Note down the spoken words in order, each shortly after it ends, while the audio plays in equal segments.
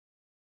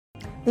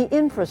The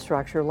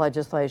infrastructure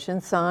legislation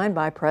signed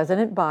by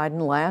President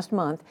Biden last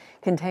month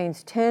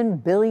contains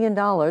 $10 billion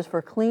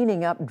for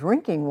cleaning up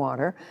drinking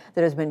water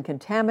that has been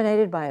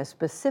contaminated by a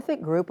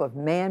specific group of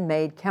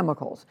man-made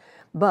chemicals.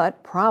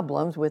 But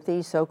problems with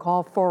these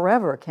so-called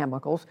forever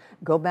chemicals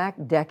go back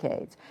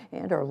decades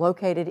and are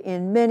located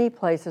in many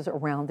places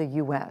around the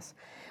U.S.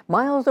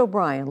 Miles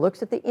O'Brien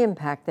looks at the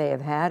impact they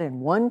have had in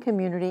one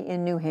community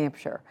in New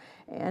Hampshire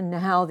and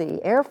how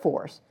the Air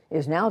Force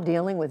is now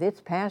dealing with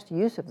its past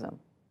use of them.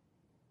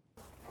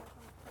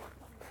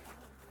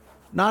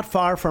 Not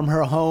far from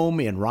her home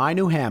in Rye,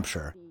 New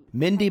Hampshire,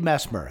 Mindy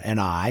Messmer and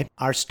I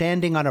are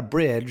standing on a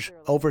bridge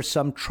over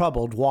some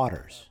troubled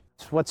waters.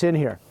 What's in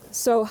here?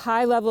 So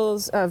high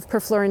levels of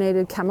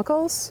perfluorinated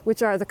chemicals,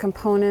 which are the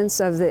components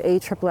of the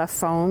AFFF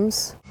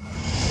foams.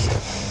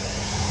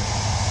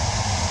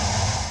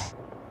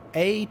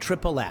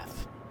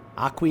 AFFF,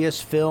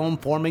 aqueous film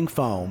forming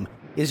foam,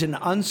 is an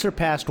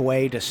unsurpassed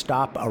way to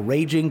stop a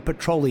raging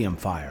petroleum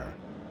fire.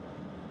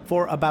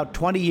 For about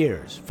 20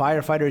 years,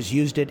 firefighters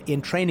used it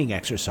in training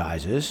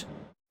exercises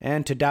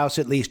and to douse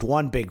at least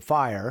one big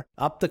fire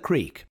up the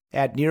creek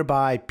at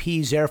nearby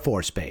Pease Air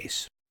Force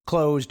Base,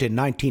 closed in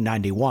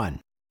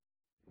 1991.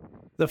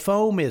 The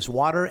foam is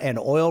water and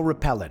oil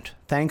repellent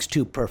thanks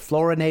to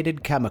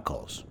perfluorinated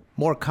chemicals,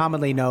 more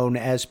commonly known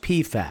as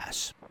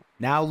PFAS,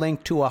 now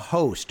linked to a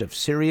host of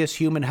serious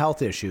human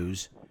health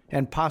issues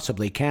and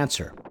possibly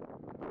cancer.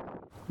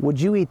 Would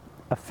you eat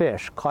a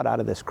fish caught out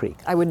of this creek?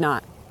 I would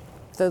not.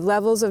 The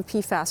levels of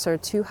PFAS are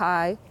too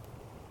high.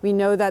 We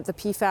know that the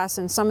PFAS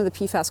and some of the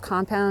PFAS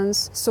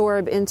compounds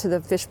sorb into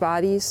the fish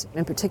bodies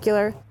in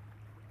particular.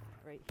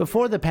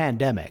 Before the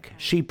pandemic,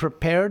 she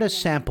prepared a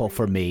sample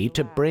for me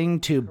to bring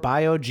to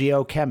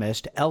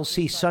biogeochemist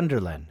Elsie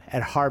Sunderland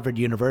at Harvard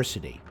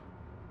University.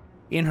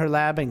 In her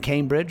lab in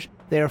Cambridge,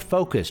 they are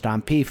focused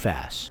on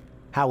PFAS,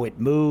 how it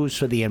moves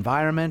through the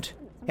environment,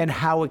 and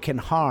how it can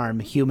harm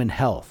human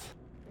health.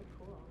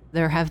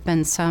 There have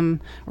been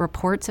some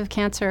reports of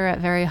cancer at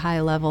very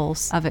high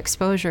levels of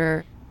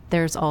exposure.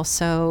 There's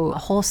also a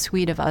whole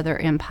suite of other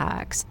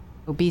impacts: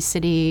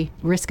 obesity,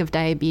 risk of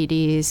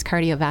diabetes,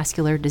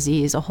 cardiovascular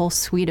disease. A whole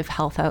suite of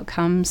health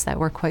outcomes that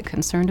we're quite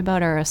concerned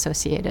about are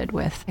associated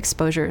with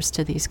exposures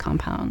to these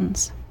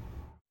compounds.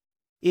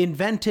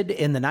 Invented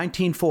in the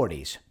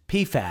 1940s,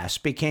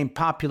 PFAS became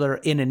popular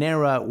in an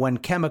era when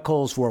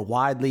chemicals were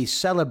widely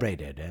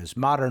celebrated as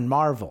modern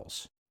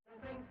marvels.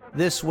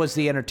 This was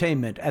the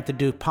entertainment at the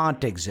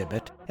DuPont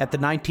exhibit at the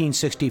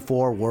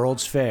 1964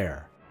 World's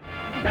Fair.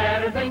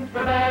 Better things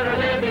for better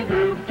living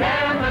through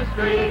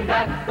chemistry,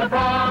 that's the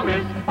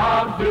promise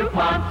of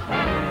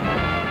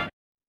DuPont.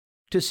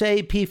 To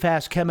say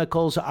PFAS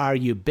chemicals are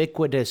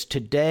ubiquitous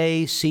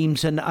today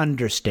seems an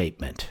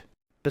understatement.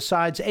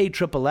 Besides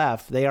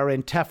AFFF, they are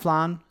in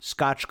Teflon,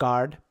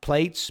 Scotchgard,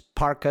 plates,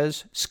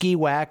 parkas, ski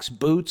wax,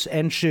 boots,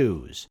 and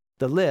shoes.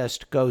 The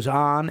list goes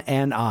on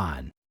and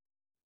on.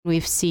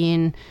 We've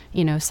seen,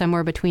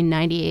 somewhere between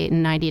 98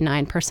 and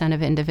 99%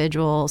 of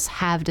individuals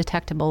have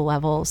detectable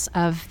levels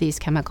of these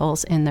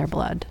chemicals in their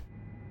blood.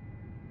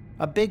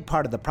 A big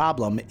part of the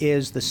problem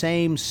is the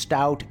same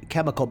stout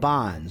chemical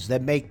bonds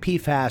that make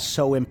PFAS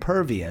so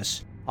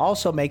impervious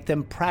also make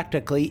them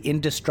practically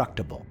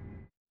indestructible.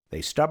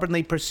 They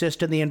stubbornly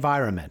persist in the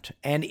environment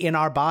and in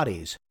our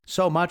bodies,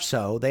 so much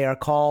so they are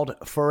called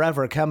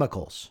forever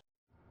chemicals.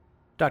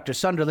 Dr.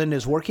 Sunderland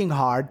is working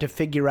hard to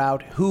figure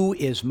out who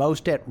is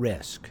most at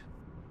risk.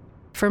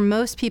 For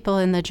most people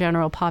in the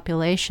general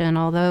population,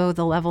 although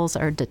the levels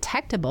are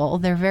detectable,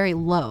 they're very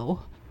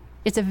low.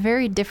 It's a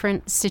very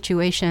different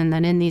situation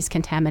than in these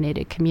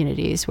contaminated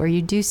communities, where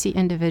you do see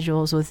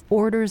individuals with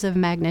orders of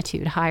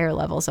magnitude higher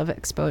levels of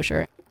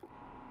exposure.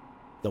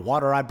 The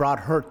water I brought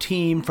her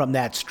team from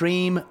that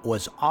stream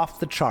was off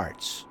the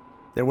charts.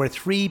 There were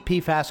 3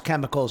 PFAS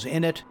chemicals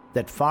in it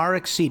that far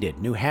exceeded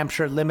New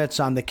Hampshire limits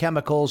on the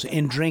chemicals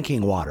in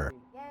drinking water,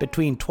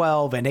 between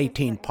 12 and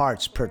 18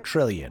 parts per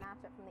trillion.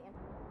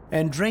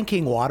 And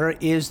drinking water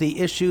is the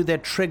issue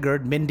that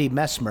triggered Mindy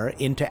Messmer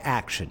into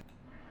action.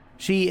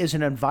 She is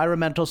an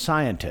environmental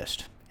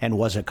scientist and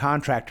was a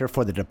contractor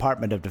for the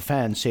Department of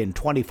Defense in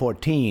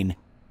 2014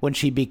 when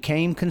she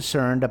became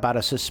concerned about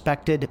a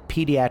suspected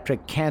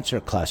pediatric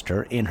cancer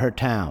cluster in her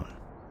town.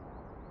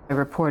 I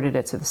reported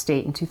it to the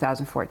state in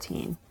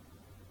 2014.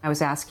 I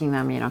was asking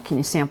them, can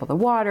you sample the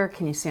water?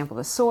 Can you sample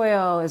the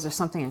soil? Is there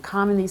something in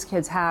common these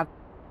kids have?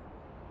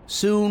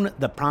 Soon,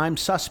 the prime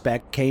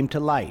suspect came to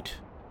light.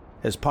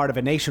 As part of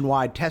a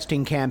nationwide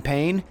testing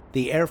campaign,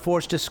 the Air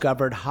Force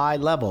discovered high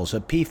levels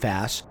of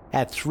PFAS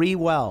at 3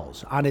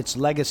 wells on its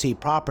legacy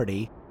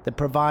property that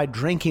provide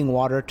drinking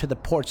water to the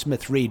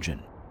Portsmouth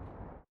region.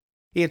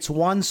 It's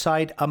one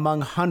site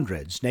among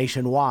hundreds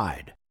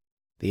nationwide.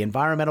 The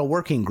Environmental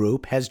Working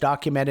Group has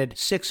documented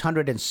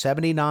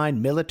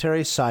 679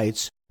 military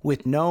sites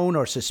with known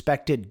or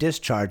suspected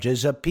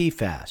discharges of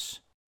PFAS.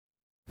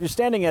 You're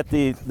standing at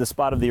the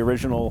spot of the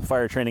original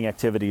fire training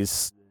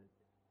activities.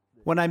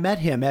 When I met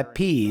him at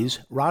Pease,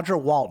 Roger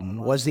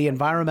Walton was the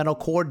environmental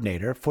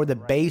coordinator for the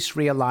Base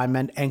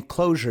Realignment and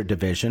Closure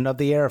Division of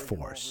the Air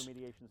Force.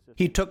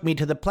 He took me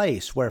to the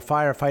place where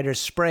firefighters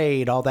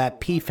sprayed all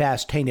that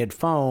PFAS-tainted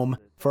foam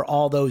for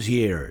all those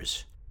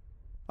years.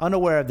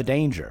 Unaware of the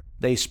danger,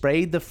 they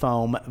sprayed the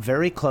foam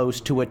very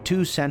close to a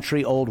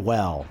 2-century-old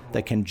well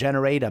that can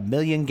generate 1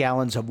 million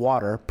gallons of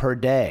water per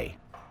day.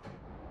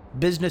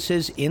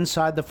 Businesses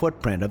inside the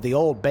footprint of the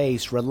old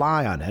base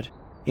rely on it,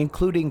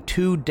 including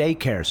 2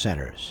 daycare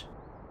centers.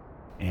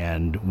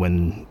 And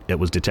when it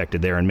was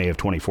detected there in May of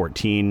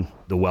 2014,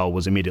 the well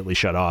was immediately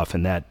shut off,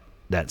 and that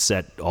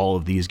set all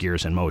of these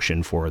gears in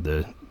motion for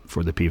the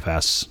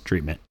PFAS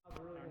treatment.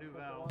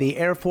 The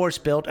Air Force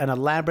built an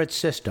elaborate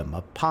system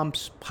of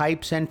pumps,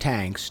 pipes, and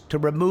tanks to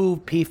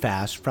remove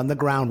PFAS from the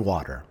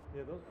groundwater.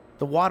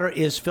 The water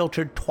is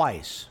filtered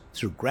twice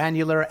through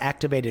granular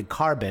activated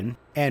carbon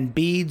and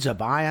beads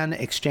of ion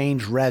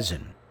exchange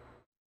resin.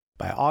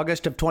 By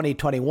August of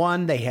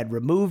 2021, they had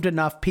removed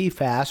enough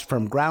PFAS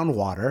from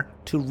groundwater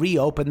to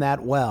reopen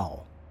that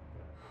well.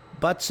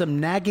 But some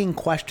nagging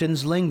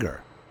questions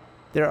linger.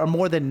 There are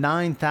more than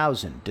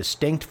 9,000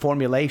 distinct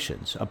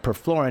formulations of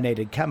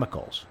perfluorinated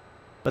chemicals,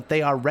 but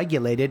they are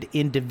regulated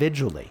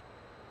individually.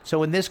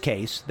 So in this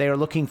case, they are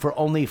looking for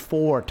only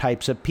 4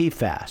 types of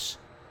PFAS,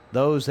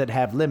 those that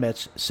have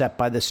limits set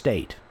by the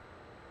state.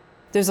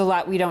 There's a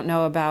lot we don't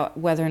know about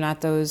whether or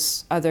not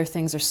those other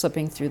things are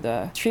slipping through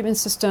the treatment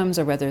systems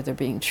or whether they're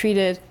being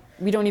treated.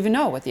 We don't even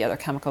know what the other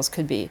chemicals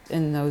could be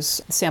in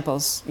those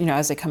samples,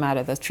 as they come out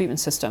of the treatment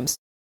systems.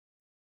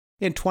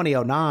 In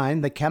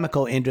 2009, the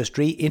chemical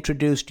industry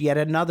introduced yet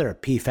another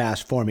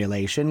PFAS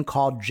formulation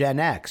called Gen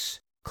X,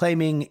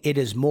 claiming it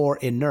is more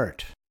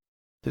inert.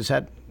 Is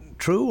that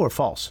true or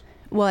false?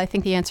 Well, I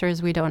think the answer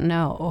is we don't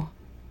know.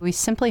 We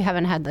simply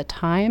haven't had the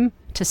time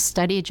to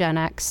study Gen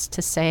X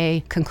to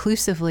say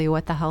conclusively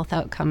what the health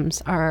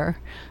outcomes are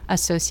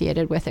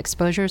associated with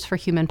exposures for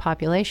human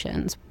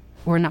populations.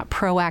 We're not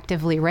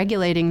proactively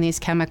regulating these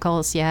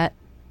chemicals yet,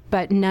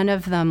 but none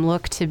of them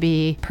look to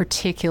be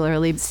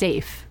particularly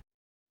safe.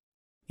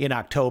 In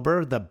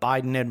October, the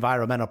Biden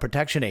Environmental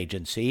Protection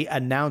Agency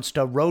announced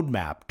a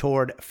roadmap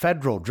toward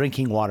federal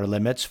drinking water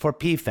limits for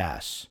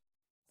PFAS.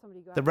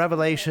 The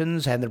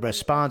revelations and the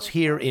response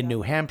here in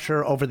New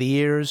Hampshire over the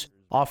years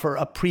offer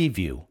a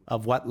preview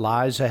of what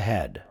lies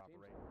ahead.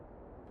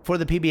 For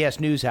the PBS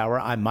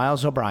NewsHour, I'm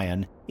Miles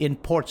O'Brien in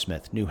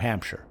Portsmouth, New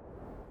Hampshire.